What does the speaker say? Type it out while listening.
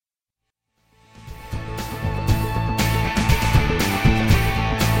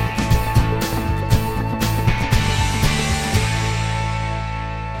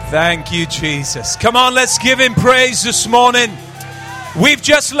Thank you, Jesus. Come on, let's give him praise this morning. We've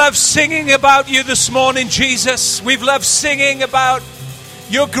just loved singing about you this morning, Jesus. We've loved singing about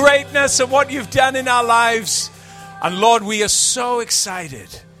your greatness and what you've done in our lives. And Lord, we are so excited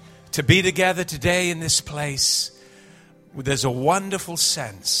to be together today in this place. There's a wonderful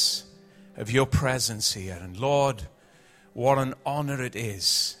sense of your presence here. And Lord, what an honor it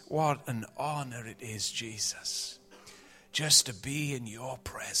is. What an honor it is, Jesus. Just to be in your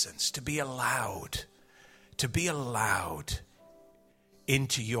presence, to be allowed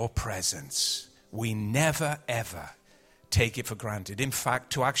into your presence. We never, ever take it for granted. In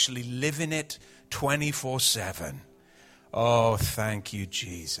fact, to actually live in it 24/7. Oh, thank you,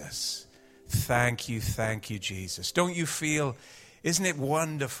 Jesus. Thank you, Jesus. Don't you feel, isn't it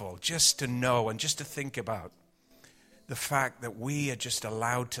wonderful just to know and just to think about the fact that we are just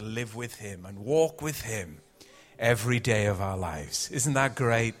allowed to live with him and walk with him every day of our lives. Isn't that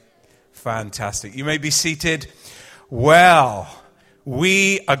great? Fantastic. You may be seated. Well,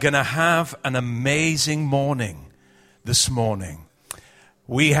 we are going to have an amazing morning this morning.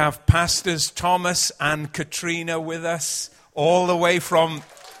 We have Pastors Thomas and Katrina with us all the way from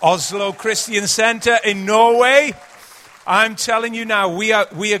Oslo Christian Center in Norway. I'm telling you now, we are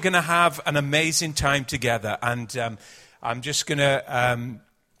going to have an amazing time together. And I'm just going to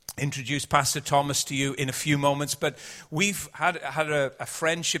introduce Pastor Thomas to you in a few moments, but we've had a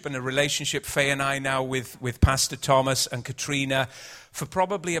friendship and a relationship, Faye and I now, with Pastor Thomas and Katrina for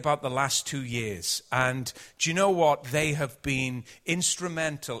probably about the last 2 years. And do you know what? They have been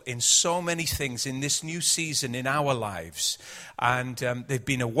instrumental in so many things in this new season in our lives. And they've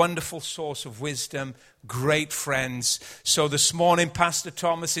been a wonderful source of wisdom, great friends. So this morning, Pastor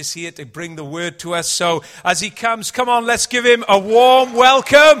Thomas is here to bring the word to us. So as he comes, come on, let's give him a warm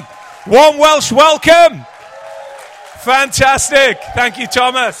welcome. Warm Welsh welcome. Fantastic. Thank you,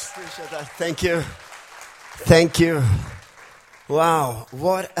 Thomas. Appreciate that. Thank you. Thank you. Wow,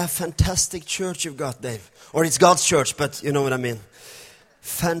 what a fantastic church you've got, Dave. Or it's God's church, but you know what I mean.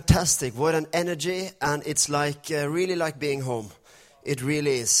 Fantastic. What an energy. And it's like really like being home. It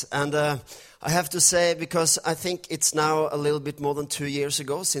really is. And I have to say, because I think it's now a little bit more than 2 years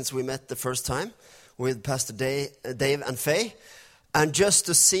ago since we met the first time with Pastor Dave and Faye. And just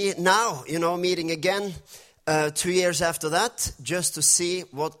to see now, meeting again 2 years after that, just to see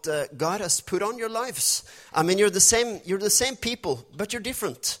what God has put on your lives. I mean, you're the same people, but you're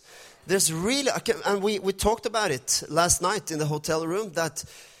different. There's really, and we talked about it last night in the hotel room that,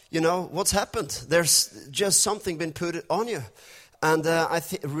 what's happened? There's just something been put on you. And I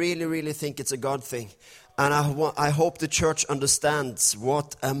really think it's a God thing. And I hope the church understands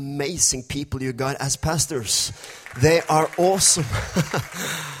what amazing people you got as pastors. They are awesome.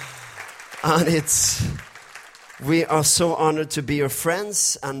 And we are so honored to be your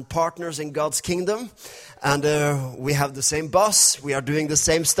friends and partners in God's kingdom. And we have the same boss. We are doing the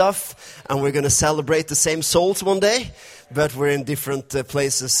same stuff. And we're going to celebrate the same souls one day. But we're in different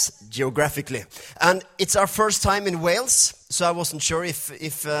places geographically. And it's our first time in Wales. So I wasn't sure if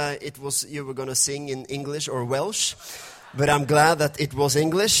it was you were going to sing in English or Welsh. But I'm glad that it was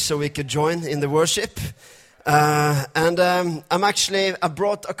English so we could join in the worship. I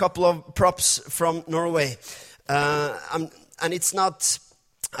brought a couple of props from Norway. And it's not,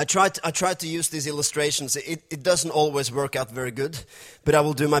 I try to use these illustrations. It doesn't always work out very good, but I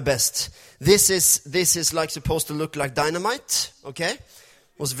will do my best. This is like supposed to look like dynamite, okay? It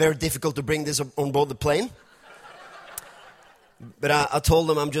was very difficult to bring this on board the plane. But I told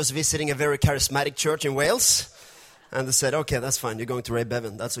them I'm just visiting a very charismatic church in Wales. And they said, okay, that's fine. You're going to Ray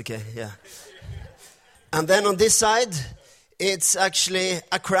Bevan. That's okay, yeah. And then on this side, it's actually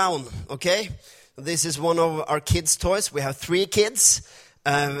a crown, okay? This is one of our kids' toys. We have 3 kids,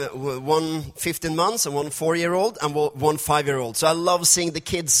 one 15 months and one 4-year-old and one 5-year-old. So I love seeing the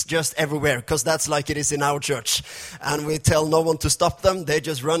kids just everywhere because that's like it is in our church. And we tell no one to stop them. They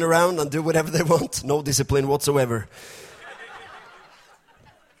just run around and do whatever they want. No discipline whatsoever.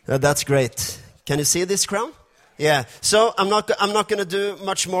 That's great. Can you see this crown? Yeah. So I'm not going to do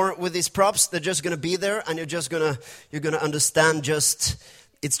much more with these props. They're just going to be there, and you're going to understand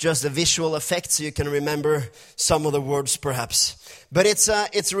it's just a visual effect, so you can remember some of the words, perhaps. But it's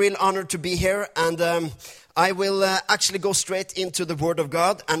a real honor to be here, and I will actually go straight into the Word of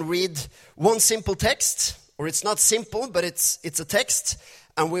God and read one simple text, or it's not simple, but it's a text,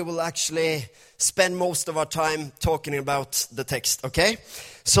 and we will actually spend most of our time talking about the text. Okay,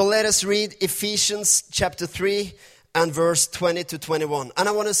 so let us read Ephesians chapter 3 and verse 20 to 21. And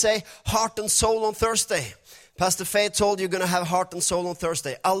I want to say, heart and soul on Thursday. Pastor Faye told you you're going to have heart and soul on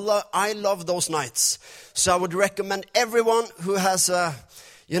Thursday. I love those nights. So I would recommend everyone who has a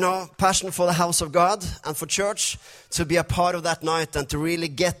passion for the house of God and for church, to be a part of that night and to really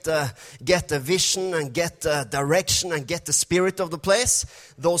get the vision and get the direction and get the spirit of the place,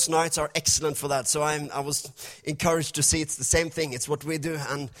 those nights are excellent for that. So I was encouraged to see it's the same thing. It's what we do,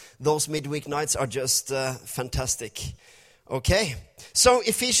 and those midweek nights are just fantastic. Okay, so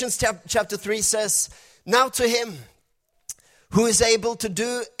Ephesians chapter 3 says, "Now to him who is able to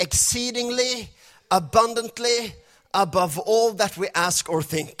do exceedingly abundantly above all that we ask or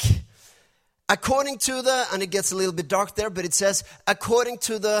think, according to the," and it gets a little bit dark there, but it says, "according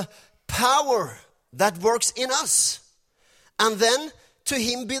to the power that works in us. And then to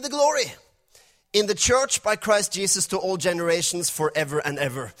him be the glory in the church by Christ Jesus to all generations forever and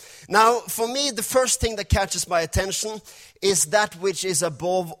ever." Now, for me, the first thing that catches my attention is that which is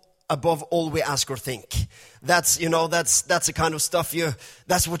above all we ask or think. That's the kind of stuff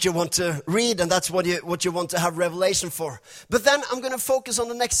that's what you want to read, and that's what you want to have revelation for. But then I'm going to focus on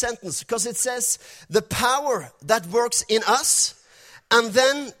the next sentence, because it says the power that works in us, and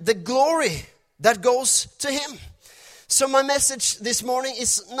then the glory that goes to him. So my message this morning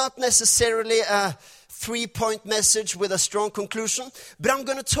is not necessarily a 3-point message with a strong conclusion, but I'm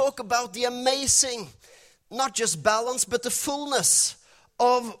going to talk about the amazing, not just balance, but the fullness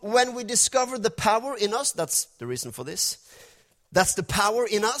of when we discover the power in us. That's the reason for this. That's the power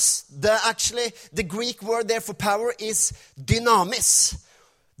in us. The Greek word there for power is dynamis.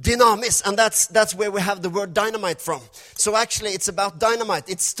 Dynamis, and that's where we have the word dynamite from. So actually it's about dynamite.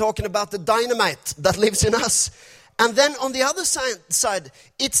 It's talking about the dynamite that lives in us. And then on the other side,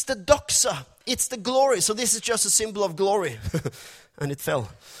 it's the doxa. It's the glory. So this is just a symbol of glory. And it fell.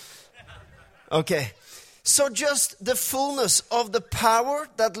 Okay. So just the fullness of the power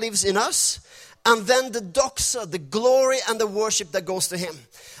that lives in us, and then the doxa, the glory and the worship that goes to him.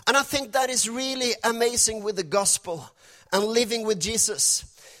 And I think that is really amazing with the gospel and living with Jesus.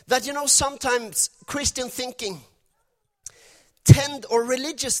 That, sometimes Christian thinking or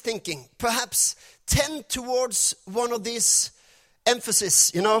religious thinking perhaps tend towards one of these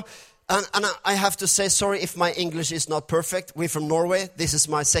emphasis, And I have to say, sorry if my English is not perfect. We're from Norway. This is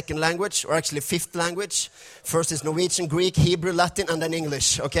my second language, or actually fifth language. First is Norwegian, Greek, Hebrew, Latin, and then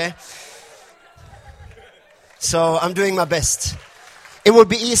English, okay? So I'm doing my best. It would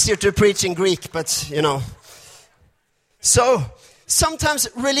be easier to preach in Greek, but, So sometimes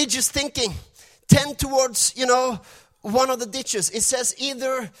religious thinking tend towards, one of the ditches. It says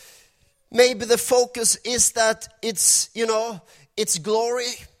either maybe the focus is that it's, it's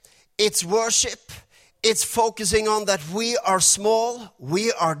glory, it's worship, it's focusing on that we are small,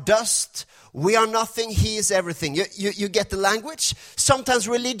 we are dust, we are nothing, he is everything. You get the language? Sometimes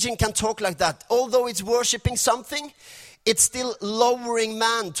religion can talk like that. Although it's worshiping something, it's still lowering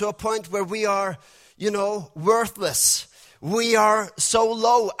man to a point where we are, worthless. We are so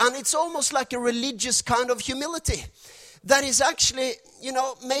low. And it's almost like a religious kind of humility that is actually,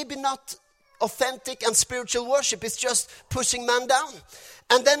 maybe not authentic and spiritual worship. It's just pushing man down.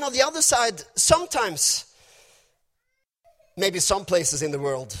 And then on the other side, sometimes, maybe some places in the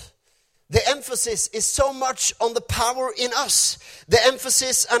world, the emphasis is so much on the power in us. The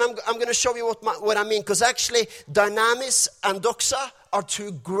emphasis, and I'm going to show you what I mean, because actually dynamis and doxa are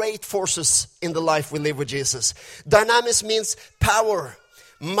two great forces in the life we live with Jesus. Dynamis means power,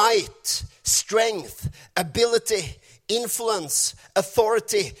 might, strength, ability, influence,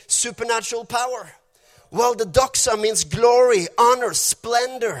 authority, supernatural power. Well, the doxa means glory, honor,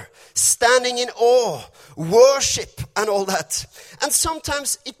 splendor, standing in awe, worship, and all that. And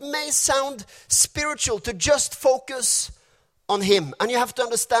sometimes it may sound spiritual to just focus on him. And you have to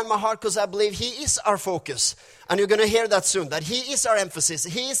understand my heart, because I believe he is our focus. And you're going to hear that soon, that he is our emphasis.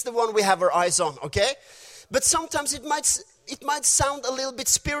 He is the one we have our eyes on, okay? But sometimes it might sound a little bit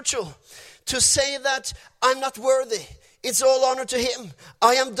spiritual to say that I'm not worthy. It's all honor to him.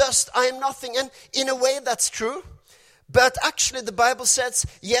 I am dust. I am nothing. And in a way, that's true. But actually, the Bible says,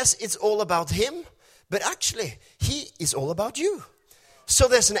 yes, it's all about him. But actually, he is all about you. So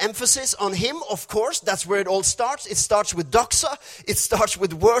there's an emphasis on him, of course. That's where it all starts. It starts with doxa. It starts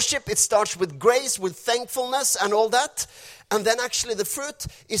with worship. It starts with grace, with thankfulness and all that. And then actually the fruit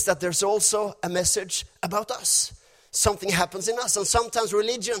is that there's also a message about us. Something happens in us, and sometimes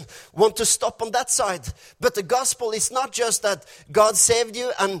religion want to stop on that side. But the gospel is not just that God saved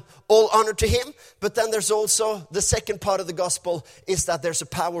you and all honor to him, but then there's also the second part of the gospel is that there's a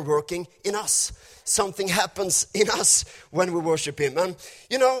power working in us. Something happens in us when we worship him. And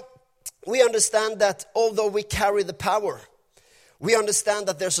we understand that although we carry the power, we understand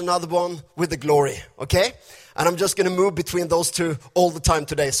that there's another one with the glory, okay? And I'm just going to move between those two all the time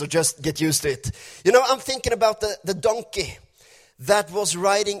today, so just get used to it. I'm thinking about the donkey that was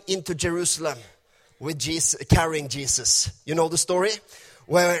riding into Jerusalem with Jesus, carrying Jesus. You know the story?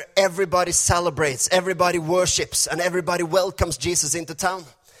 Where everybody celebrates, everybody worships, and everybody welcomes Jesus into town.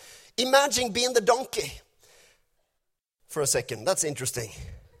 Imagine being the donkey for a second. That's interesting.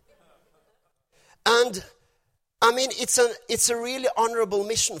 And I mean, it's a really honorable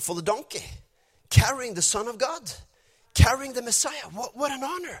mission for the donkey. Carrying the Son of God. Carrying the Messiah. What an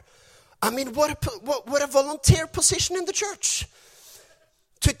honor. I mean, what a volunteer position in the church.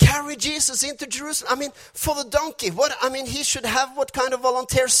 To carry Jesus into Jerusalem. I mean, for the donkey, he should have what kind of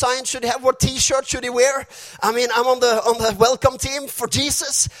volunteer sign should he have? What t-shirt should he wear? I mean, I'm on the welcome team for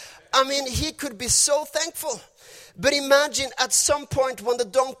Jesus. I mean, he could be so thankful. But imagine at some point when the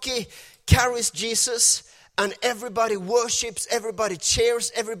donkey carries Jesus and everybody worships, everybody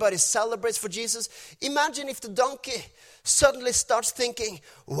cheers, everybody celebrates for Jesus. Imagine if the donkey suddenly starts thinking,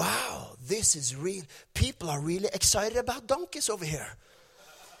 wow, this is real. People are really excited about donkeys over here.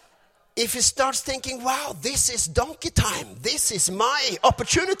 If he starts thinking, wow, this is donkey time. This is my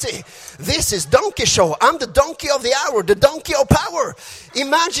opportunity. This is donkey show. I'm the donkey of the hour, the donkey of power.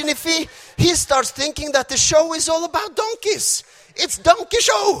 Imagine if he starts thinking that the show is all about donkeys. It's donkey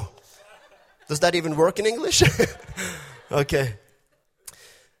show. Does that even work in English? Okay.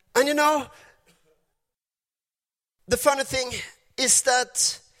 And you know, the funny thing is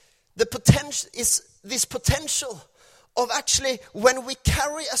that the potential is this potential of actually when we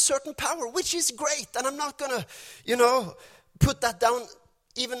carry a certain power, which is great, and I'm not gonna, put that down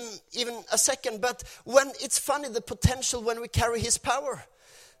even a second, but when it's funny, the potential when we carry his power,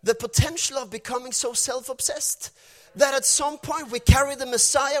 the potential of becoming so self-obsessed, that at some point we carry the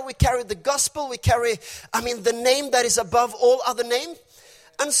Messiah, we carry the gospel, we carry, the name that is above all other name,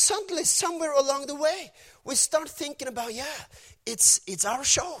 and suddenly somewhere along the way, we start thinking about, it's our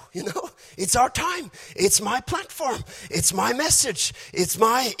show, it's our time, it's my platform, it's my message, it's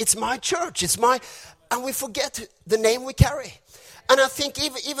my church, and we forget the name we carry. And I think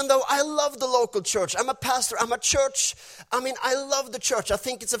even though I love the local church, I'm a pastor, I'm a church, I love the church. I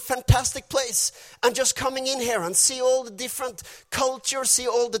think it's a fantastic place. And just coming in here and see all the different cultures, see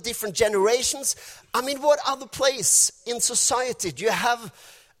all the different generations. What other place in society do you have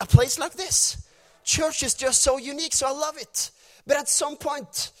a place like this? Church is just so unique, so I love it. But at some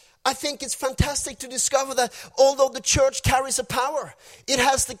point, I think it's fantastic to discover that although the church carries a power, it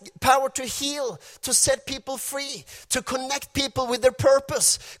has the power to heal, to set people free, to connect people with their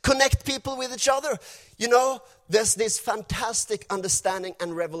purpose, connect people with each other. There's this fantastic understanding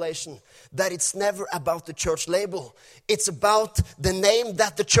and revelation that it's never about the church label. It's about the name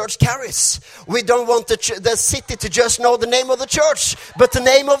that the church carries. We don't want the city to just know the name of the church, but the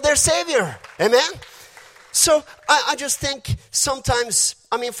name of their Savior. Amen? So I just think sometimes,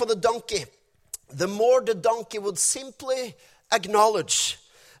 for the donkey, the more the donkey would simply acknowledge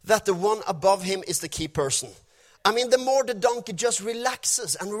that the one above him is the key person. The more the donkey just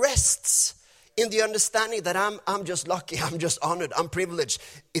relaxes and rests in the understanding that I'm just lucky, I'm just honored, I'm privileged.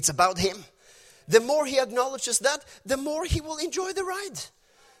 It's about him. The more he acknowledges that, the more he will enjoy the ride.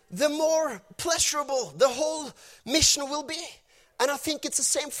 The more pleasurable the whole mission will be. And I think it's the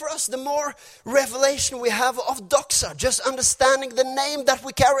same for us. The more revelation we have of doxa, just understanding the name that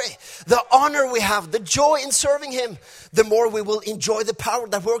we carry, the honor we have, the joy in serving him, the more we will enjoy the power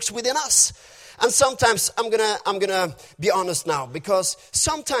that works within us. And sometimes I'm gonna be honest now, because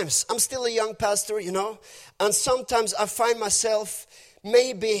sometimes I'm still a young pastor, and sometimes I find myself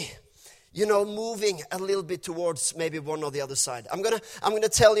maybe moving a little bit towards maybe one or the other side. I'm gonna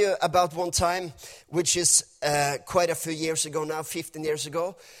tell you about one time, which is quite a few years ago now, 15 years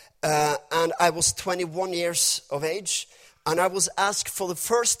ago, and I was 21 years of age, and I was asked for the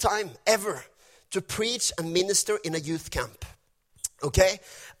first time ever to preach and minister in a youth camp. Okay?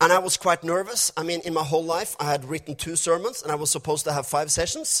 And I was quite nervous. In my whole life, I had written 2 sermons, and I was supposed to have 5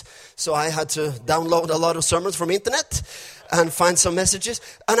 sessions. So I had to download a lot of sermons from internet and find some messages.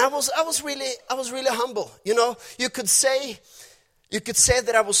 And I was really humble. You could say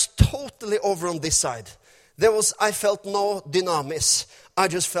that I was totally over on this side. I felt no dynamis. I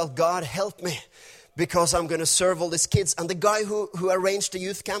just felt, God, help me, because I'm going to serve all these kids. And the guy who arranged the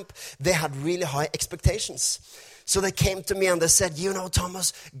youth camp, they had really high expectations. So they came to me and they said,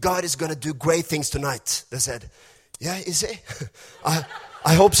 Thomas, God is going to do great things tonight. They said, yeah, is he?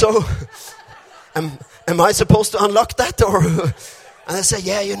 I hope so. Am I supposed to unlock that? And I said,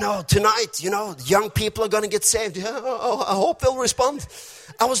 yeah, tonight, young people are going to get saved. Yeah, I hope they'll respond.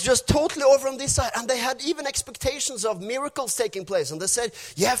 I was just totally over on this side. And they had even expectations of miracles taking place. And they said,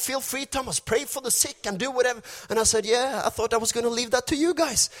 yeah, feel free, Thomas, pray for the sick and do whatever. And I said, yeah, I thought I was going to leave that to you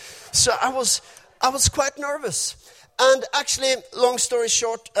guys. So I was quite nervous. And actually, long story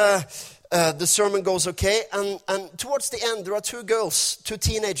short, the sermon goes okay. And towards the end, there are two girls, two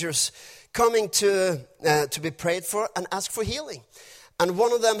teenagers, coming to be prayed for and ask for healing. And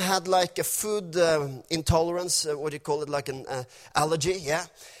one of them had like a food intolerance, what do you call it, like an allergy, yeah.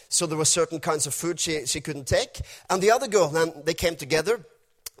 So there were certain kinds of food she couldn't take. And the other girl, then they came together.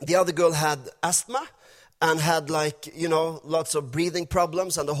 The other girl had asthma and had lots of breathing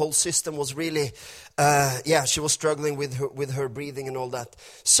problems. And the whole system was really, she was struggling with her breathing and all that.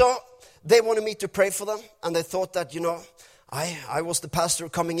 So they wanted me to pray for them. And they thought that, I was the pastor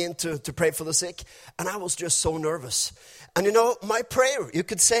coming in to pray for the sick. And I was just so nervous. And my prayer, you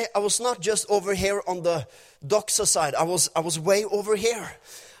could say, I was not just over here on the doxa side. I was way over here.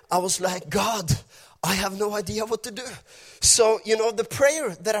 I was like, God, I have no idea what to do. So, the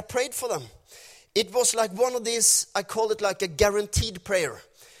prayer that I prayed for them, it was like one of these, I call it like a guaranteed prayer,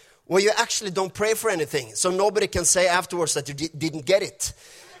 where you actually don't pray for anything. So nobody can say afterwards that you didn't get it.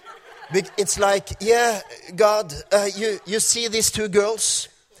 It's like, yeah, God, you see these two girls.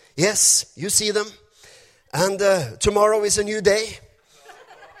 Yes, you see them. And tomorrow is a new day.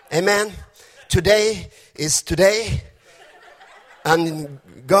 Amen. Today is today. And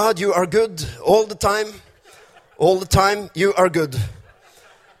God, you are good all the time. All the time you are good.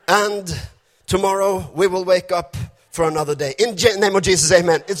 And tomorrow we will wake up for another day. In the name of Jesus,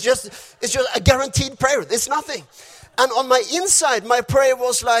 amen. It's just a guaranteed prayer. It's nothing. And on my inside, my prayer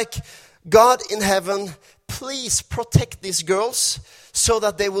was like, God in heaven, please protect these girls so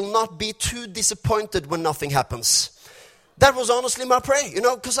that they will not be too disappointed when nothing happens. That was honestly my prayer,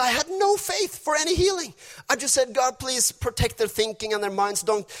 because I had no faith for any healing. I just said, God, please protect their thinking and their minds.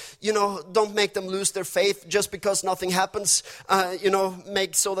 Don't make them lose their faith just because nothing happens.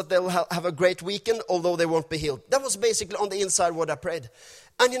 Make so that they'll have a great weekend, although they won't be healed. That was basically on the inside what I prayed.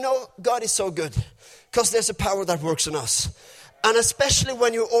 And God is so good because there's a power that works in us. And especially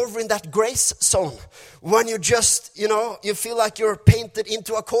when you're over in that grace zone, when you just, you feel like you're painted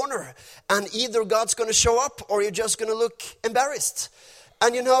into a corner and either God's going to show up or you're just going to look embarrassed.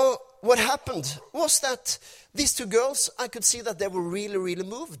 And what happened was that these two girls, I could see that they were really, really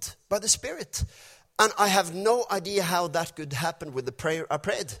moved by the Spirit. And I have no idea how that could happen with the prayer I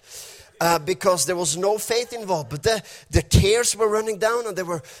prayed. Because there was no faith involved, but the tears were running down and they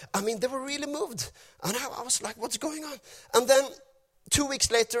were really moved. And I was like, what's going on? And then 2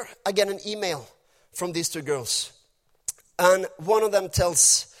 weeks later, I get an email from these two girls. And one of them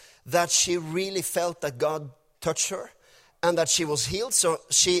tells that she really felt that God touched her and that she was healed. So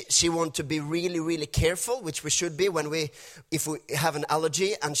she wanted to be really, really careful, which we should be if we have an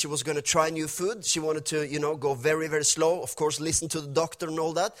allergy, and she was going to try new food. She wanted to, go very, very slow. Of course, listen to the doctor and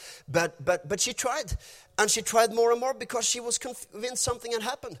all that. But she tried. And she tried more and more because she was convinced something had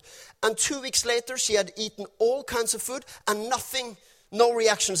happened. And 2 weeks later, she had eaten all kinds of food and no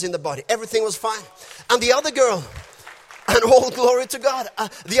reactions in the body. Everything was fine. And the other girl, and all glory to God,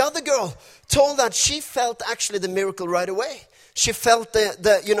 the other girl told that she felt actually the miracle right away. She felt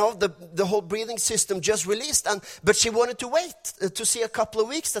the whole breathing system just released, but she wanted to wait to see a couple of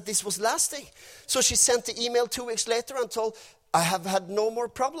weeks that this was lasting. So she sent the email 2 weeks later and told, I have had no more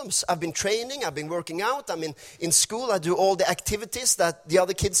problems. I've been training, I've been working out, I'm in school, I do all the activities that the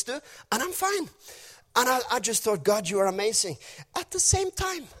other kids do, and I'm fine. And I just thought, God, you are amazing. At the same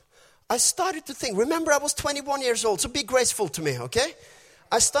time, I started to think, remember I was 21 years old, so be graceful to me, okay?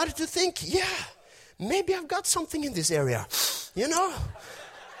 I started to think, maybe I've got something in this area,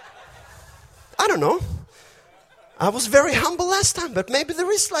 I don't know. I was very humble last time, but maybe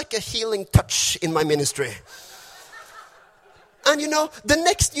there is like a healing touch in my ministry. And the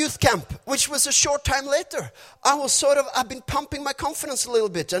next youth camp, which was a short time later, I've been pumping my confidence a little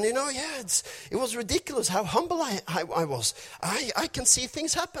bit. And it was ridiculous how humble I was. I can see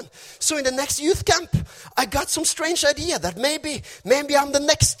things happen. So in the next youth camp, I got some strange idea that maybe I'm the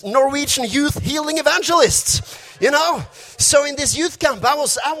next Norwegian youth healing evangelist. So in this youth camp, I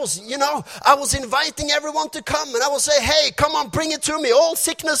was inviting everyone to come, and I would say, hey, come on, bring it to me. All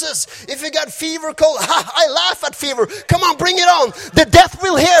sicknesses. If you got fever, cold, I laugh at fever. Come on, bring it on. The deaf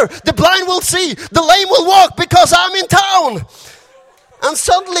will hear, the blind will see, the lame will walk because I'm in town. And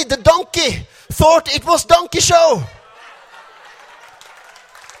suddenly the donkey thought it was donkey show.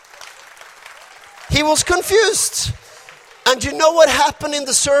 He was confused. And you know what happened in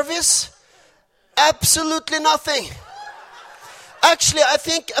the service? Absolutely nothing. Actually, I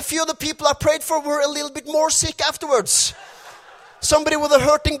think a few of the people I prayed for were a little bit more sick afterwards. Somebody with a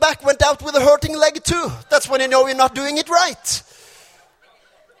hurting back went out with a hurting leg too. That's when you know you're not doing it right.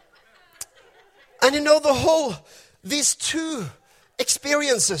 And these two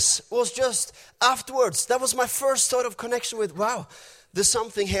experiences was just afterwards. That was my first sort of connection with, wow, there's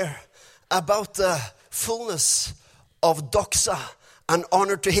something here about the fullness of doxa and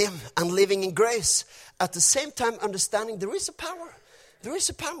honor to him and living in grace. At the same time, understanding there is a power. There is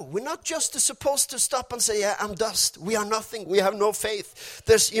a power. We're not just supposed to stop and say, yeah, I'm dust. We are nothing. We have no faith.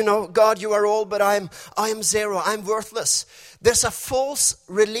 There's, God, you are all, but I am zero. I'm worthless. There's a false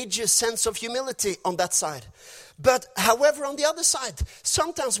religious sense of humility on that side. But however, on the other side,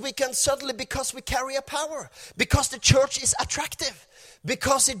 sometimes we can suddenly, because we carry a power, because the church is attractive,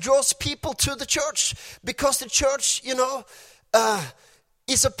 because it draws people to the church, because the church,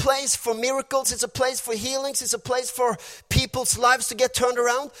 it's a place for miracles, it's a place for healings, it's a place for people's lives to get turned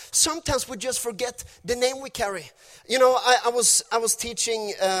around. Sometimes we just forget the name we carry. I was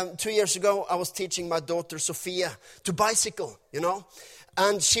teaching 2 years ago. I was teaching my daughter Sophia to bicycle.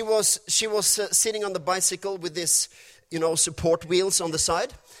 And she was sitting on the bicycle with this support wheels on the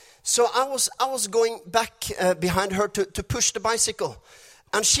side. So I was going back behind her to push the bicycle.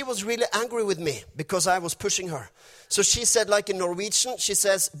 And she was really angry with me because I was pushing her. So she said, like in Norwegian, she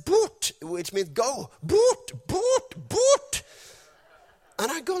says, boot, which means go. Boot, boot, boot.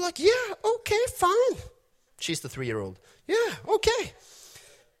 And I go like, yeah, okay, fine. She's the 3-year-old. Yeah, okay.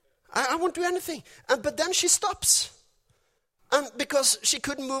 I won't do anything. But then she stops. And because she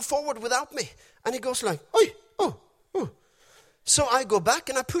couldn't move forward without me. And he goes like, oi, oh. So I go back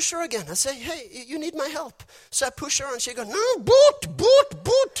and I push her again. I say, hey, you need my help. So I push her and she goes, no, boot, boot,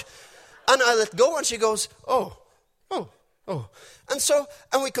 boot. And I let go and she goes, oh.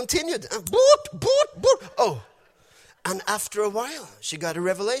 And we continued. And boot, boot, boot, oh. And after a while, she got a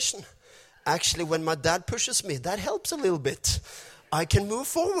revelation. Actually, when my dad pushes me, that helps a little bit. I can move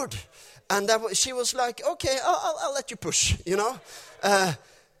forward. And she was like, okay, I'll let you push,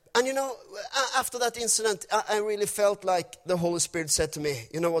 And after that incident, I really felt like the Holy Spirit said to me,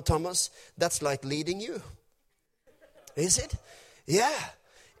 you know what, Thomas? That's like leading you. Is it? Yeah.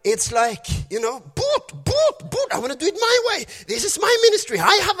 It's like, boot, boot, boot. I want to do it my way. This is my ministry.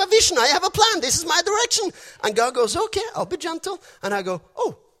 I have a vision. I have a plan. This is my direction. And God goes, okay, I'll be gentle. And I go,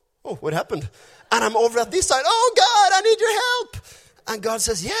 oh, what happened? And I'm over at this side. Oh, God, I need your help. And God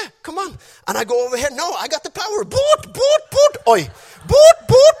says, yeah, come on. And I go over here. No, I got the power. Boot, boot, boot, oi. Boot,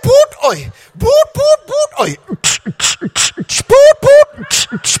 boot, boot, oi. Boot, boot, boot, oi. Boot, boot,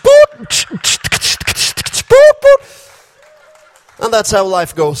 boot, boot, boot. And that's how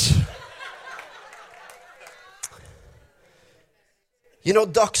life goes.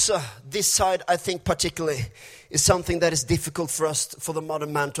 Doxa, this side, I think particularly, is something that is difficult for the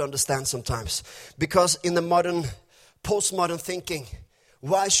modern man to understand sometimes. Because in the postmodern thinking,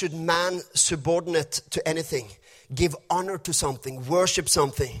 why should man subordinate to anything, give honor to something, worship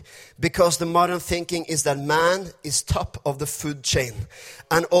something? Because the modern thinking is that man is top of the food chain.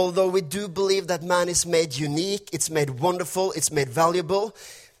 And although we do believe that man is made unique, it's made wonderful, it's made valuable,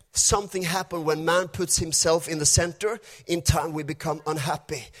 something happens when man puts himself in the center. In time we become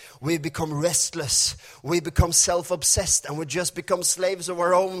unhappy. We become restless. We become self-obsessed and we just become slaves of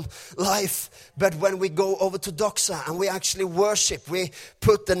our own life. But when we go over to doxa and we actually worship, we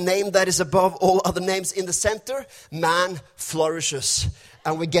put the name that is above all other names in the center, man flourishes.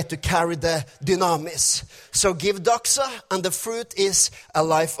 And we get to carry the dynamis. So give doxa and the fruit is a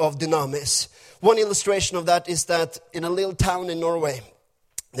life of dynamis. One illustration of that is that in a little town in Norway,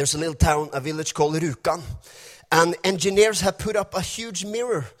 there's a little town, a village called Rjukan. And engineers have put up a huge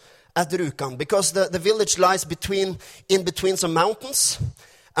mirror at Rjukan because the village lies in between some mountains.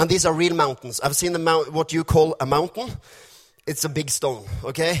 And these are real mountains. I've seen what you call a mountain. It's a big stone,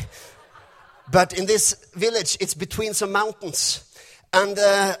 okay? But in this village, it's between some mountains. And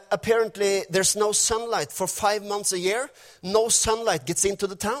apparently there's no sunlight for 5 months a year. No sunlight gets into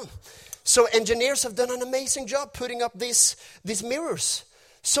the town. So engineers have done an amazing job putting up these mirrors.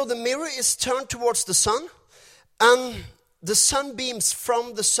 So the mirror is turned towards the sun, and the sunbeams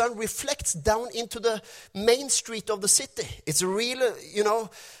from the sun reflects down into the main street of the city. It's a really, an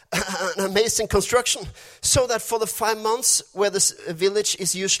amazing construction. So that for the 5 months where this village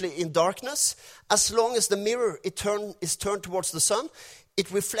is usually in darkness, as long as the mirror is turned towards the sun,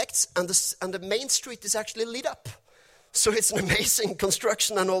 it reflects, and the main street is actually lit up. So it's an amazing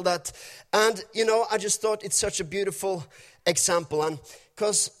construction and all that. And, I just thought it's such a beautiful example. And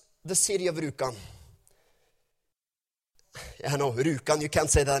because the city of Rjukan, I know, Rjukan, you can't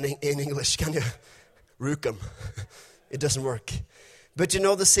say that in English, can you? Rjukan. It doesn't work. But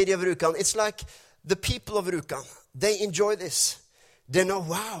the city of Rjukan, it's like the people of Rjukan, they enjoy this. They know,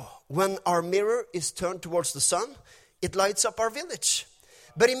 wow, when our mirror is turned towards the sun, it lights up our village.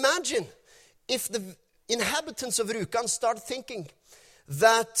 But imagine if the inhabitants of Rjukan start thinking,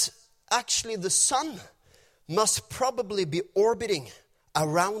 that actually the sun must probably be orbiting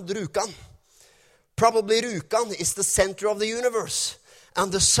around Rjukan. Probably Rjukan is the center of the universe.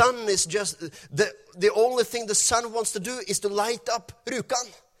 And the sun is just, the only thing the sun wants to do is to light up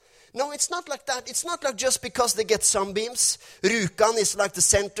Rjukan. No, it's not like that. It's not like just because they get sunbeams. Rjukan is like the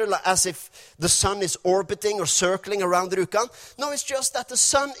center, like as if the sun is orbiting or circling around Rjukan. No, it's just that the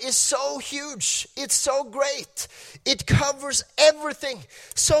sun is so huge. It's so great. It covers everything,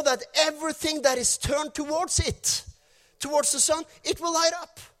 so that everything that is turned towards it, towards the sun, it will light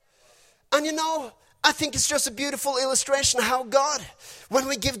up. And you know, I think it's just a beautiful illustration how God, when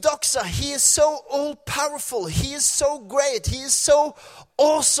we give doxa, He is so all-powerful. He is so great. He is so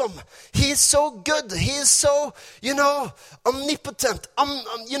awesome. He is so good. He is so, omnipotent.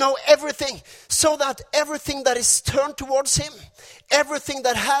 Everything. So that everything that is turned towards Him, everything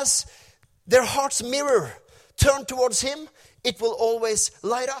that has their heart's mirror turned towards Him, it will always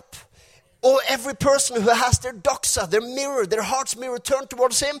light up. Or every person who has their doxa, their mirror, their heart's mirror turned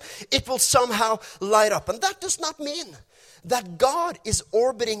towards Him, it will somehow light up. And that does not mean that God is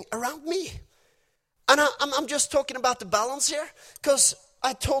orbiting around me. And I'm just talking about the balance here, because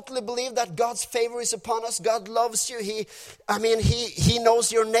I totally believe that God's favor is upon us. God loves you. He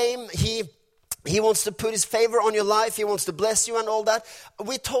knows your name. He wants to put His favor on your life. He wants to bless you and all that.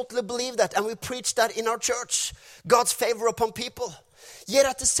 We totally believe that, and we preach that in our church. God's favor upon people. Yet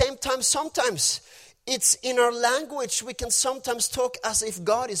at the same time, sometimes it's in our language, we can sometimes talk as if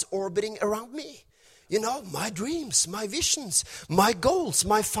God is orbiting around me. You know, my dreams, my visions, my goals,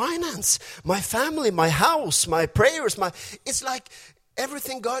 my finance, my family, my house, my prayers. It's like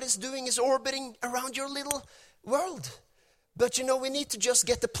everything God is doing is orbiting around your little world. But we need to just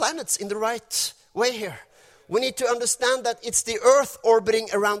get the planets in the right way here. We need to understand that it's the earth orbiting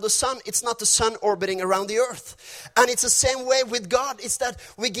around the sun. It's not the sun orbiting around the earth. And it's the same way with God. It's that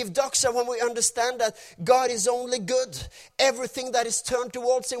we give doxa when we understand that God is only good. Everything that is turned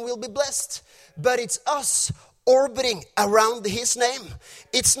towards Him will be blessed. But it's us orbiting around His name.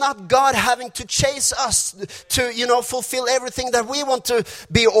 It's not God having to chase us to, fulfill everything that we want to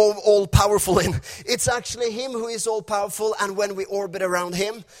be all powerful in. It's actually Him who is all powerful. And when we orbit around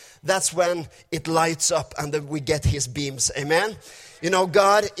Him, that's when it lights up and then we get His beams. Amen.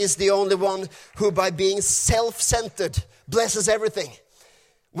 God is the only one who, by being self-centered, blesses everything.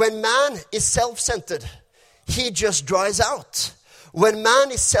 When man is self-centered, he just dries out. When man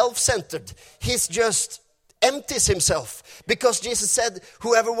is self-centered, he's just empties himself, because Jesus said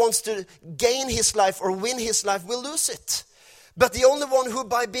whoever wants to gain his life or win his life will lose it. But the only one who,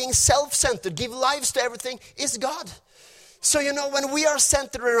 by being self-centered, give lives to everything is God. So when we are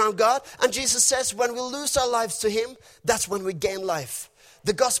centered around God, and Jesus says when we lose our lives to Him, that's when we gain life.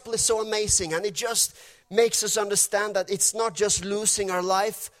 The gospel is so amazing, and it just makes us understand that it's not just losing our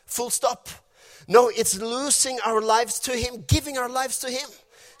life full stop. No, it's losing our lives to Him, giving our lives to Him,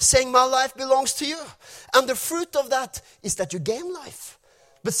 saying my life belongs to you. And the fruit of that is that you gain life.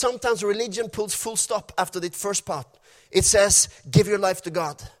 But sometimes religion pulls full stop after the first part. It says, give your life to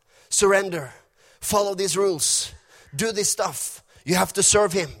God. Surrender. Follow these rules. Do this stuff. You have to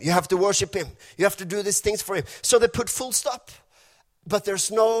serve Him. You have to worship Him. You have to do these things for Him. So they put full stop. But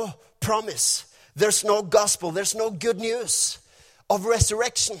there's no promise. There's no gospel. There's no good news of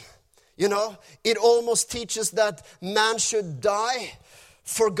resurrection. It almost teaches that man should die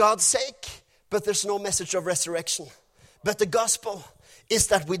for God's sake, but there's no message of resurrection. But the gospel is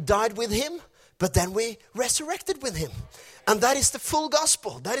that we died with Him, but then we resurrected with Him. And that is the full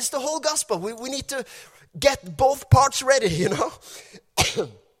gospel. That is the whole gospel. We need to get both parts ready,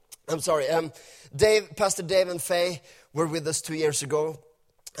 I'm sorry. Pastor Dave and Faye were with us 2 years ago,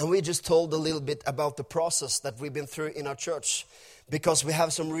 and we just told a little bit about the process that we've been through in our church, because we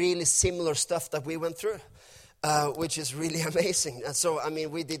have some really similar stuff that we went through. Which is really amazing. And so,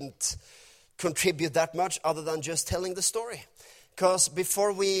 we didn't contribute that much other than just telling the story. Because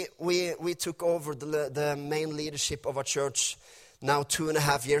before we took over the main leadership of our church, now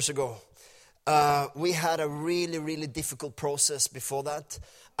 2.5 years ago, we had a really, really difficult process before that.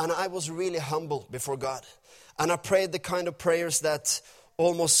 And I was really humble before God. And I prayed the kind of prayers that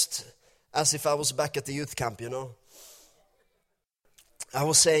almost as if I was back at the youth camp, I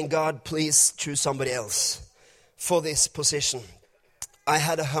was saying, God, please choose somebody else for this position. I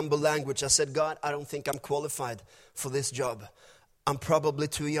had a humble language. I said, God, I don't think I'm qualified for this job. I'm probably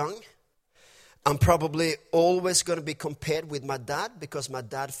too young. I'm probably always going to be compared with my dad, because my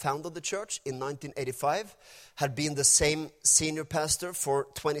dad founded the church in 1985, had been the same senior pastor for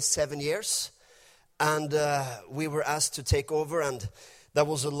 27 years. And we were asked to take over, and that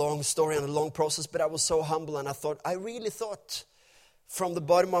was a long story and a long process, but I was so humble, and I really thought from the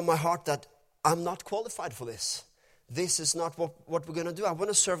bottom of my heart that I'm not qualified for this. This is not what we're going to do. I want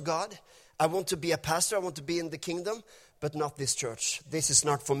to serve God. I want to be a pastor. I want to be in the kingdom, but not this church. This is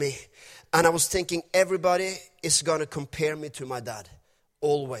not for me. And I was thinking everybody is going to compare me to my dad.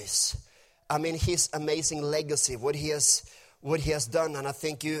 Always. I mean, his amazing legacy, what he has done. And I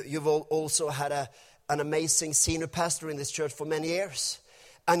think you've all also had an amazing senior pastor in this church for many years.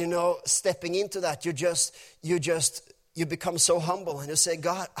 And stepping into that, you become so humble and you say,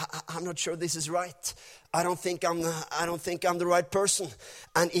 God, I'm not sure this is right. I don't think I'm the right person.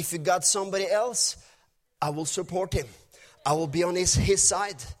 And if you got somebody else, I will support him. I will be on his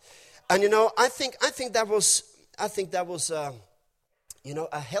side. And I think that was a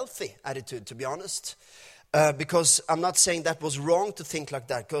healthy attitude, to be honest. Because I'm not saying that was wrong to think like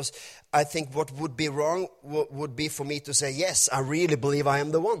that. Because I think what would be wrong would be for me to say, yes, I really believe I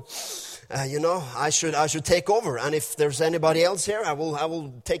am the one. I should take over. And if there's anybody else here, I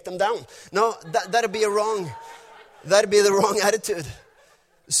will take them down. No, that'd be the wrong attitude.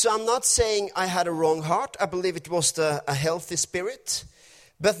 So I'm not saying I had a wrong heart. I believe it was a healthy spirit.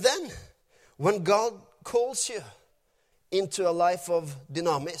 But then, when God calls you into a life of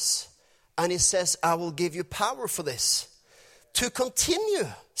dynamis, and he says, I will give you power for this. To continue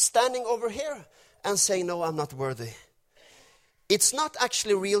standing over here and saying, no, I'm not worthy. It's not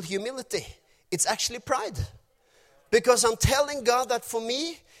actually real humility. It's actually pride. Because I'm telling God that for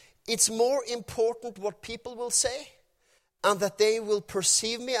me, it's more important what people will say and that they will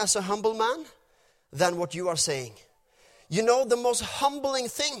perceive me as a humble man than what you are saying. The most humbling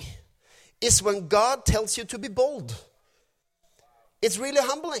thing is when God tells you to be bold. It's really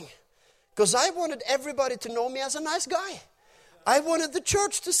humbling. Because I wanted everybody to know me as a nice guy. I wanted the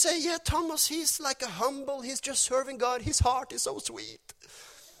church to say, yeah, Thomas, he's like he's just serving God. His heart is so sweet.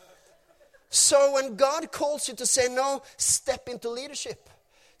 So when God calls you to say, no, step into leadership.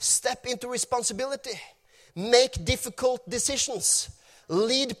 Step into responsibility. Make difficult decisions.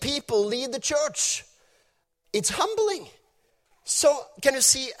 Lead people, lead the church. It's humbling. So can you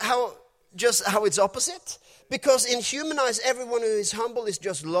see how it's opposite? Because in human eyes, everyone who is humble is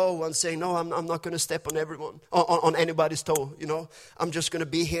just low and saying, no, I'm not going to step on everyone, on anybody's toe, I'm just going to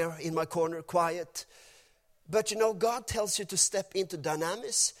be here in my corner, quiet. But God tells you to step into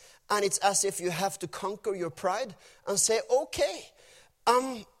dynamis, and it's as if you have to conquer your pride and say, okay,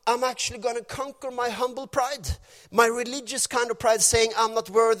 I'm actually going to conquer my humble pride, my religious kind of pride, saying I'm not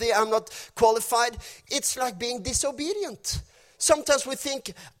worthy, I'm not qualified. It's like being disobedient. Sometimes we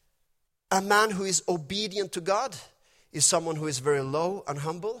think, a man who is obedient to God is someone who is very low and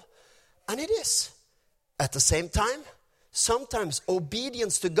humble. And it is. At the same time, sometimes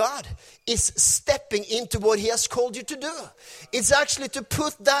obedience to God is stepping into what he has called you to do. It's actually to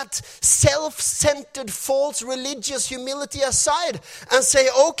put that self-centered, false religious humility aside and say,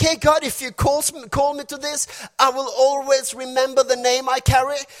 okay, God, if you call me to this, I will always remember the name I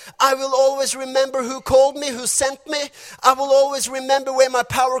carry. I will always remember who called me, who sent me. I will always remember where my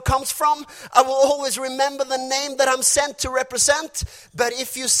power comes from. I will always remember the name that I'm sent to represent. But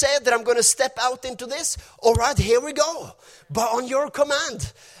if you say that I'm going to step out into this, all right, here we go. But on your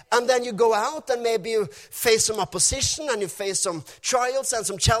command. And then you go out and maybe you face some opposition and you face some trials and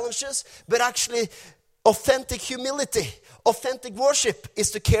some challenges. But actually, authentic humility, authentic worship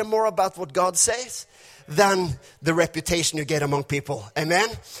is to care more about what God says than the reputation you get among people. Amen?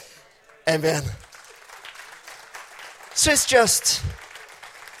 Amen. So it's just,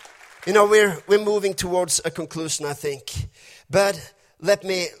 we're moving towards a conclusion, I think. But let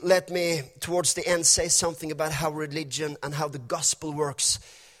me towards the end say something about how religion and how the gospel works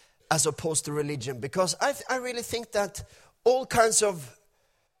as opposed to religion. Because I really think that all kinds of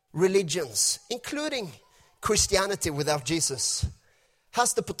religions, including Christianity without Jesus,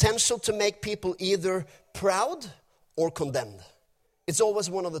 has the potential to make people either proud or condemned. It's always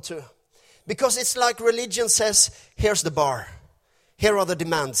one of the two. Because it's like religion says, here's the bar. Here are the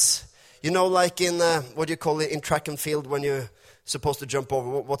demands. Like in, what do you call it, in track and field when you're supposed to jump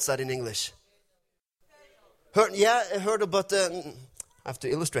over. What's that in English? Hurdle, but I have to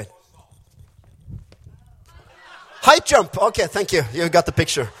illustrate. Height jump. Okay, thank you. You got the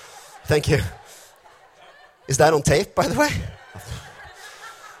picture. Thank you. Is that on tape, by the way?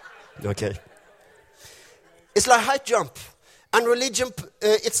 Okay. It's like height jump. And religion,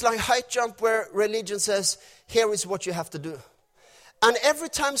 it's like height jump where religion says, here is what you have to do. And every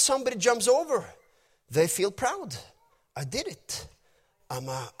time somebody jumps over, they feel proud. I did it. I'm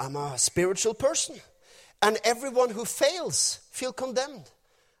a spiritual person. And everyone who fails feel condemned.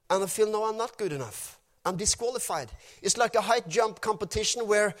 And I feel, no, I'm not good enough. I'm disqualified. It's like a high jump competition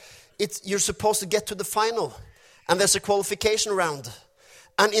where you're supposed to get to the final. And there's a qualification round.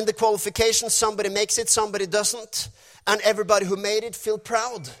 And in the qualification, somebody makes it, somebody doesn't. And everybody who made it feel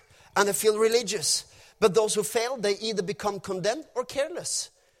proud and they feel religious. But those who fail, they either become condemned or careless.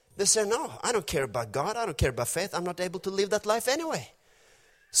 They say, no, I don't care about God. I don't care about faith. I'm not able to live that life anyway.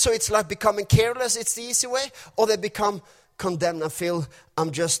 So it's like becoming careless. It's the easy way. Or they become condemned and feel,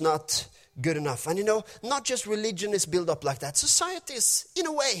 I'm just not good enough. And not just religion is built up like that. Society is, in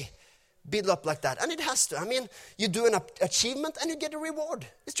a way, built up like that. And it has to. I mean, you do an achievement and you get a reward.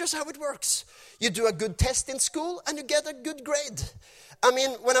 It's just how it works. You do a good test in school and you get a good grade. I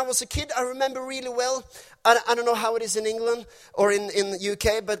mean, when I was a kid, I remember really well. I don't know how it is in England or in the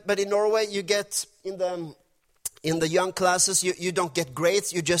UK, but in Norway, you get in the young classes, you don't get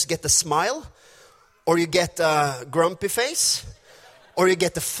grades, you just get a smile, or you get a grumpy face, or you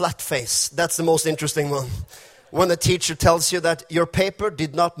get a flat face. That's the most interesting one. When the teacher tells you that your paper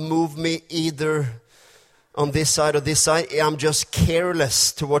did not move me either on this side or this side, I'm just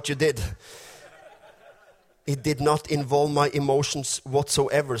careless to what you did. It did not involve my emotions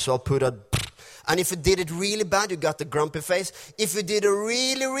whatsoever, so I'll put a... And if you did it really bad, you got the grumpy face. If you did a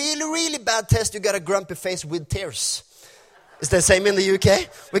really, really, really bad test, you got a grumpy face with tears. Is that the same in the UK?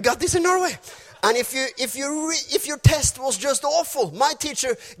 We got this in Norway. And if your test was just awful, my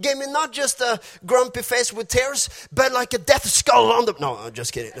teacher gave me not just a grumpy face with tears, but like a death skull on the... No, I'm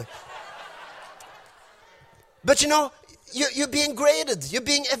just kidding. No. But you're being graded, you're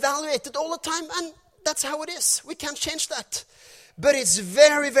being evaluated all the time, and that's how it is. We can't change that. But it's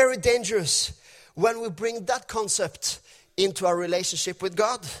very, very dangerous when we bring that concept into our relationship with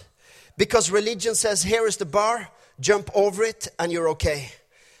God. Because religion says, here is the bar, jump over it, and you're okay.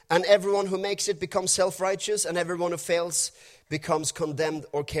 And everyone who makes it becomes self-righteous, and everyone who fails becomes condemned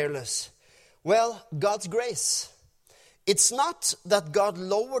or careless. Well, God's grace. It's not that God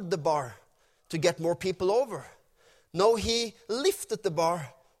lowered the bar to get more people over. No, He lifted the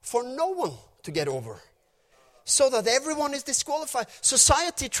bar for no one to get over, so that everyone is disqualified.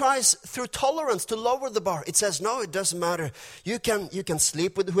 Society tries through tolerance to lower the bar. It says, no, it doesn't matter. You can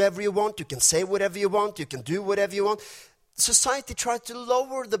sleep with whoever you want. You can say whatever you want. You can do whatever you want. Society tries to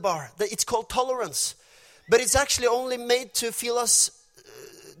lower the bar. It's called tolerance. But it's actually only made to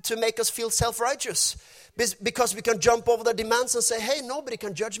make us feel self-righteous. Because we can jump over the demands and say, hey, nobody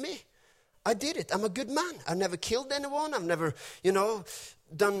can judge me. I did it. I'm a good man. I've never killed anyone. I've never,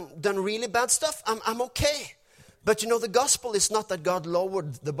 done really bad stuff. I'm okay. But the gospel is not that God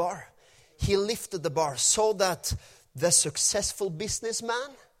lowered the bar. He lifted the bar so that the successful businessman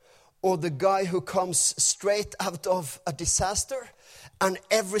or the guy who comes straight out of a disaster, and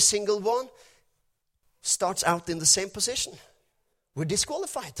every single one starts out in the same position. We're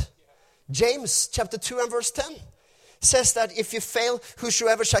disqualified. James chapter 2 and verse 10 says that if you fail,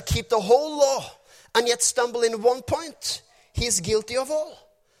 whosoever shall keep the whole law and yet stumble in one point, he is guilty of all.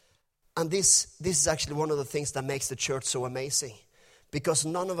 And this is actually one of the things that makes the church so amazing. Because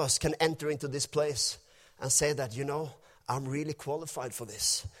none of us can enter into this place and say that, I'm really qualified for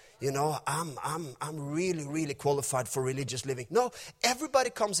this. I'm really, really qualified for religious living. No, everybody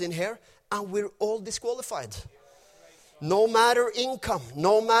comes in here and we're all disqualified. No matter income,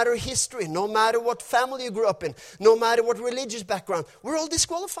 no matter history, no matter what family you grew up in, no matter what religious background, we're all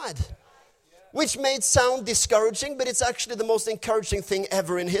disqualified. Which may sound discouraging, but it's actually the most encouraging thing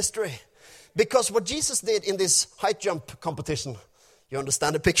ever in history. Because what Jesus did in this height jump competition, you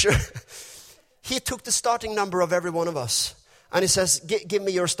understand the picture? He took the starting number of every one of us. And he says, give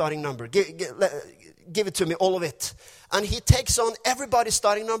me your starting number. Give it to me, all of it. And he takes on everybody's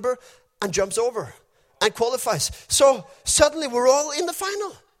starting number and jumps over and qualifies. So suddenly we're all in the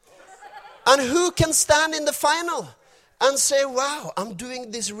final. And who can stand in the final and say, wow, I'm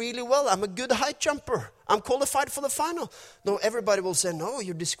doing this really well. I'm a good height jumper. I'm qualified for the final. No, everybody will say, no,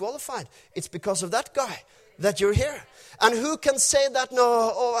 you're disqualified. It's because of that guy that you're here. And who can say that,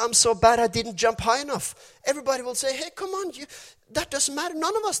 no, I'm so bad I didn't jump high enough. Everybody will say, hey, come on, that doesn't matter.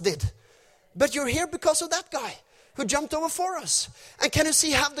 None of us did. But you're here because of that guy who jumped over for us. And can you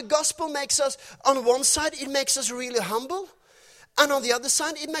see how the gospel makes us, on one side, it makes us really humble. And on the other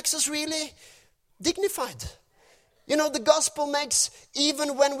side, it makes us really dignified. The gospel makes,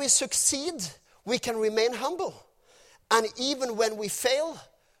 even when we succeed, we can remain humble. And even when we fail,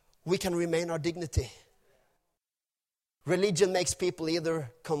 we can remain our dignity. Religion makes people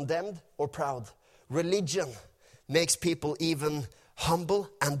either condemned or proud. Religion makes people even humble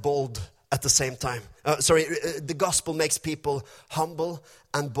and bold at the same time. The gospel makes people humble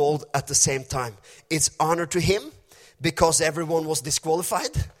and bold at the same time. It's honor to Him because everyone was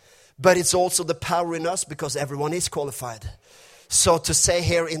disqualified. But it's also the power in us because everyone is qualified. So to say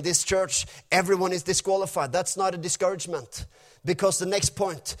here in this church, everyone is disqualified, that's not a discouragement. Because the next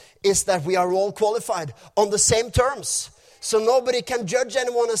point is that we are all qualified on the same terms. So nobody can judge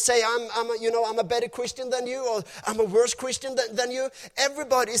anyone and say, I'm a better Christian than you, or I'm a worse Christian than you.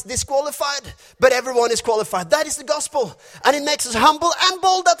 Everybody is disqualified, but everyone is qualified. That is the gospel. And it makes us humble and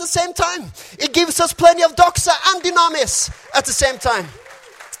bold at the same time. It gives us plenty of doxa and dynamis at the same time.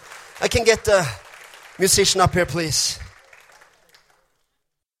 I can get the musician up here, please.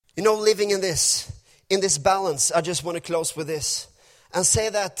 You know, living in this balance, I just want to close with this and say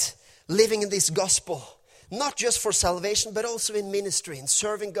that living in this gospel, not just for salvation, but also in ministry, in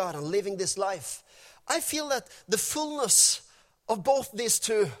serving God and living this life. I feel that the fullness of both these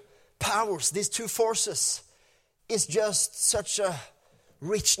two powers, these two forces, is just such a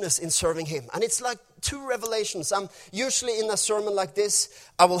richness in serving Him. And it's like two revelations. Usually in a sermon like this,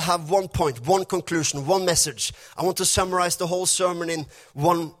 I will have one point, one conclusion, one message. I want to summarize the whole sermon in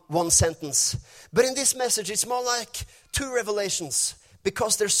one sentence. But in this message, it's more like two revelations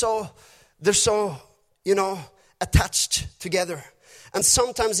because they're so attached together. And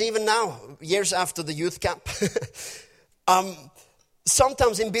sometimes even now, years after the youth camp,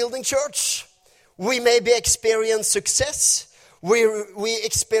 sometimes in building church, we maybe experience success. We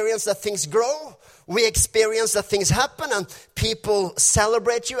experience that things grow. We experience that things happen and people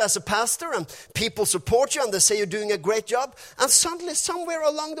celebrate you as a pastor and people support you and they say you're doing a great job. And suddenly, somewhere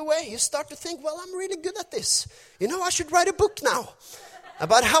along the way, you start to think, well, I'm really good at this. I should write a book now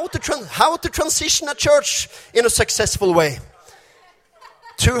about how to transition a church in a successful way.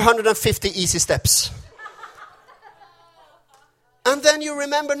 250 easy steps. And then you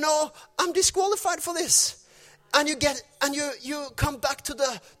remember, no, I'm disqualified for this. And you come back to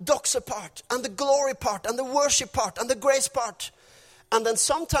the doxa part and the glory part and the worship part and the grace part. And then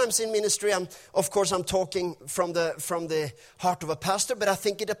sometimes in ministry, of course I'm talking from the heart of a pastor, but I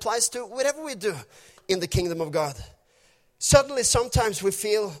think it applies to whatever we do in the kingdom of God. Suddenly sometimes we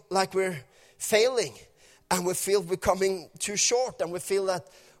feel like we're failing and we feel we're coming too short and we feel that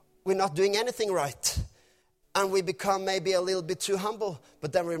we're not doing anything right. And we become maybe a little bit too humble,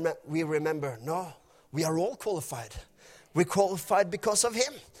 but then we remember, no, we are all qualified. We're qualified because of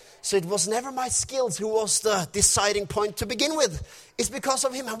Him. So it was never my skills who was the deciding point to begin with. It's because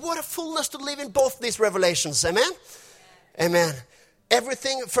of Him. And what a fullness to live in both these revelations. Amen? Amen.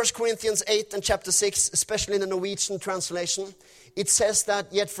 Everything, 1 Corinthians 8 and chapter 6, especially in the Norwegian translation, it says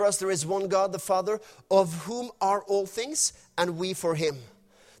that yet for us there is one God, the Father, of whom are all things, and we for Him.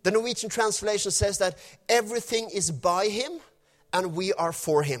 The Norwegian translation says that everything is by Him, and we are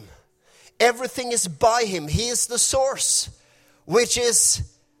for Him. Everything is by Him. He is the source, which is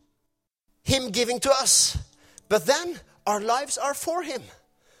Him giving to us. But then our lives are for Him,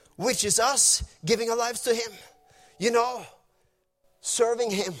 which is us giving our lives to Him.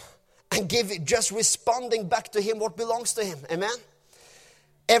 Serving Him and just responding back to Him what belongs to Him. Amen?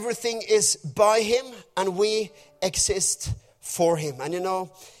 Everything is by Him and we exist for Him. And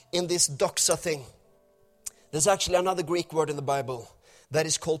in this doxa thing, there's actually another Greek word in the Bible that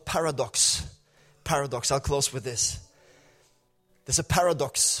is called paradox. Paradox. I'll close with this. There's a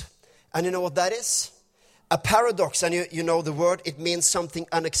paradox. And you know what that is? A paradox, and you know the word, it means something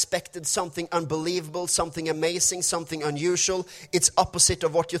unexpected, something unbelievable, something amazing, something unusual. It's opposite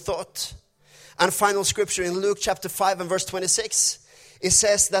of what you thought. And final scripture in Luke chapter 5 and verse 26, it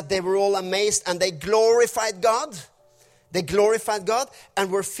says that they were all amazed and they glorified God. They glorified God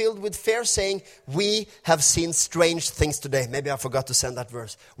and were filled with fear, saying, we have seen strange things today. Maybe I forgot to send that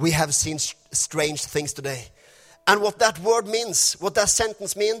verse. We have seen strange things today. And what that word means, what that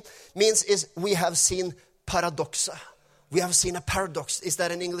sentence means is we have seen paradoxa. We have seen a paradox. Is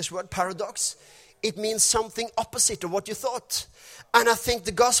that an English word? Paradox? It means something opposite of what you thought. And I think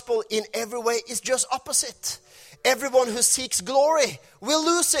the gospel in every way is just opposite. Everyone who seeks glory will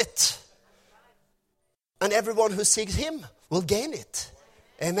lose it. And everyone who seeks Him will gain it.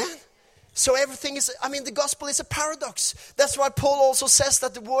 Amen? So everything is, the gospel is a paradox. That's why Paul also says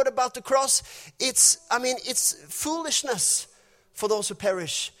that the word about the cross, it's foolishness for those who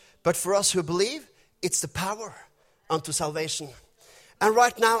perish. But for us who believe, it's the power unto salvation. And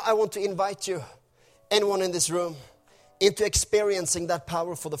right now I want to invite you, anyone in this room, into experiencing that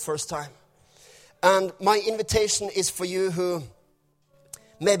power for the first time. And my invitation is for you who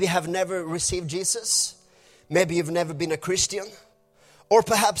maybe have never received Jesus. Maybe you've never been a Christian. Or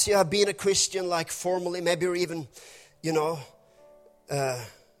perhaps you have been a Christian like formally. Maybe you're even,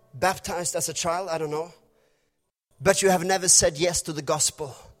 baptized as a child. I don't know. But you have never said yes to the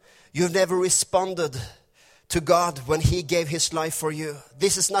gospel. You've never responded to God when He gave His life for you.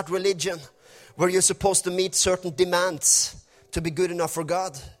 This is not religion where you're supposed to meet certain demands to be good enough for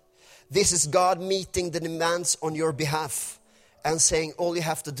God. This is God meeting the demands on your behalf and saying, all you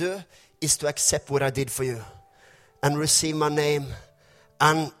have to do is to accept what I did for you and receive my name.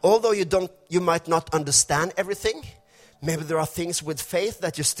 And although you might not understand everything, maybe there are things with faith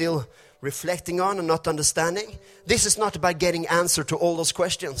that you're still reflecting on and not understanding. This is not about getting answer to all those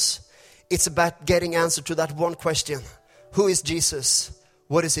questions. It's about getting answer to that one question. Who is Jesus?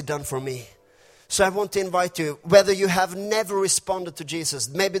 What has he done for me? So I want to invite you, whether you have never responded to Jesus,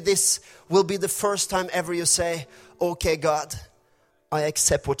 maybe this will be the first time ever you say, okay, God, I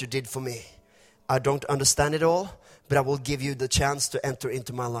accept what you did for me. I don't understand it all, but I will give you the chance to enter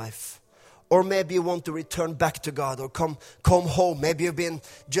into my life. Or maybe you want to return back to God or come home. Maybe you've been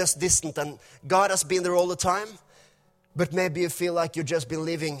just distant and God has been there all the time. But maybe you feel like you've just been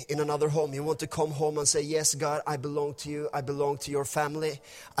living in another home. You want to come home and say, yes, God, I belong to you. I belong to your family.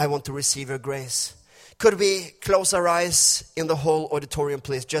 I want to receive your grace. Could we close our eyes in the whole auditorium,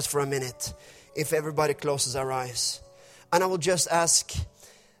 please, just for a minute? If everybody closes our eyes. And I will just ask,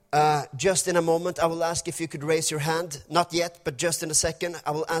 just in a moment, I will ask if you could raise your hand. Not yet, but just in a second,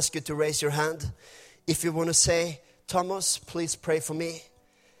 I will ask you to raise your hand. If you want to say, Thomas, please pray for me.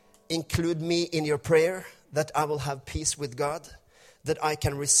 Include me in your prayer. That I will have peace with God, that I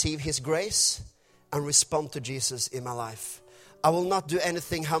can receive his grace and respond to Jesus in my life. I will not do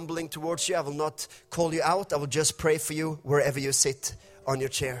anything humbling towards you. I will not call you out. I will just pray for you wherever you sit on your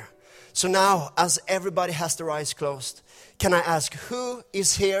chair. So now, as everybody has their eyes closed, can I ask, who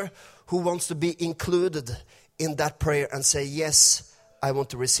is here who wants to be included in that prayer and say, yes, I want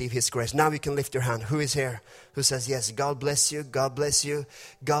to receive his grace? Now you can lift your hand. Who is here who says, yes, God bless you, God bless you,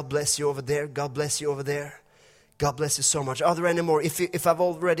 God bless you over there, God bless you over there. God bless you so much. Are there any more? If I've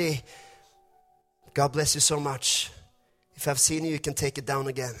already, God bless you so much. If I've seen you, you can take it down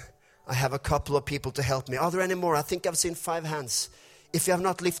again. I have a couple of people to help me. Are there any more? I think I've seen 5 hands. If you have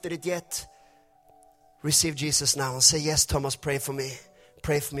not lifted it yet, receive Jesus now and say, yes, Thomas, pray for me.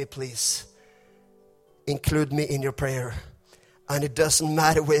 Pray for me, please. Include me in your prayer. And it doesn't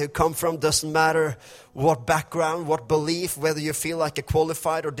matter where you come from, doesn't matter what background, what belief, whether you feel like a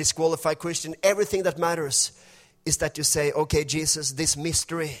qualified or disqualified Christian. Everything that matters is that you say, okay, Jesus, this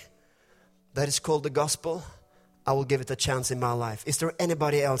mystery that is called the gospel, I will give it a chance in my life. Is there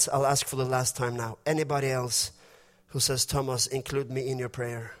anybody else? I'll ask for the last time now. Anybody else who says, Thomas, include me in your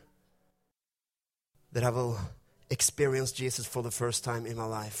prayer, that I will experience Jesus for the first time in my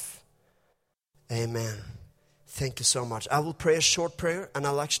life? Amen. Thank you so much. I will pray a short prayer and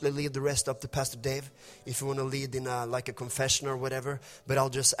I'll actually leave the rest up to Pastor Dave if you want to lead in like a confession or whatever. But I'll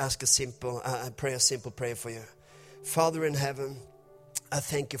just ask a simple prayer for you. Father in heaven, I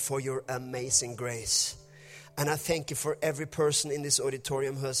thank you for your amazing grace. And I thank you for every person in this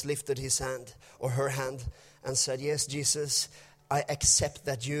auditorium who has lifted his hand or her hand and said, yes, Jesus, I accept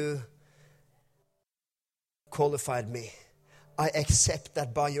that you qualified me. I accept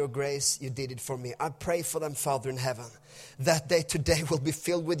that by your grace you did it for me. I pray for them, Father in heaven, that they today will be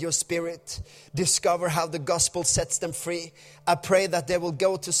filled with your Spirit, discover how the gospel sets them free. I pray that they will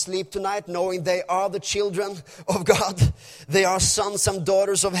go to sleep tonight knowing they are the children of God. They are sons and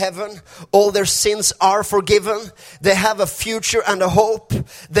daughters of heaven. All their sins are forgiven. They have a future and a hope.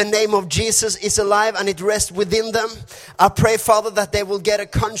 The name of Jesus is alive and it rests within them. I pray, Father, that they will get a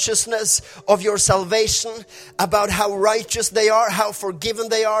consciousness of your salvation, about how righteous they are, how forgiven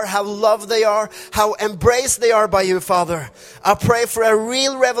they are, how loved they are, how embraced they are by you, Father. I pray for a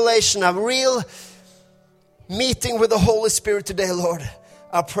real revelation, a real meeting with the Holy Spirit today, Lord.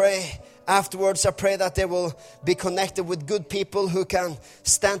 I pray afterwards, I pray that they will be connected with good people who can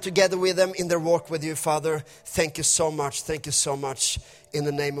stand together with them in their walk with you, Father. Thank you so much. Thank you so much. In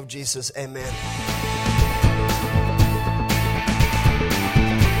the name of Jesus, amen.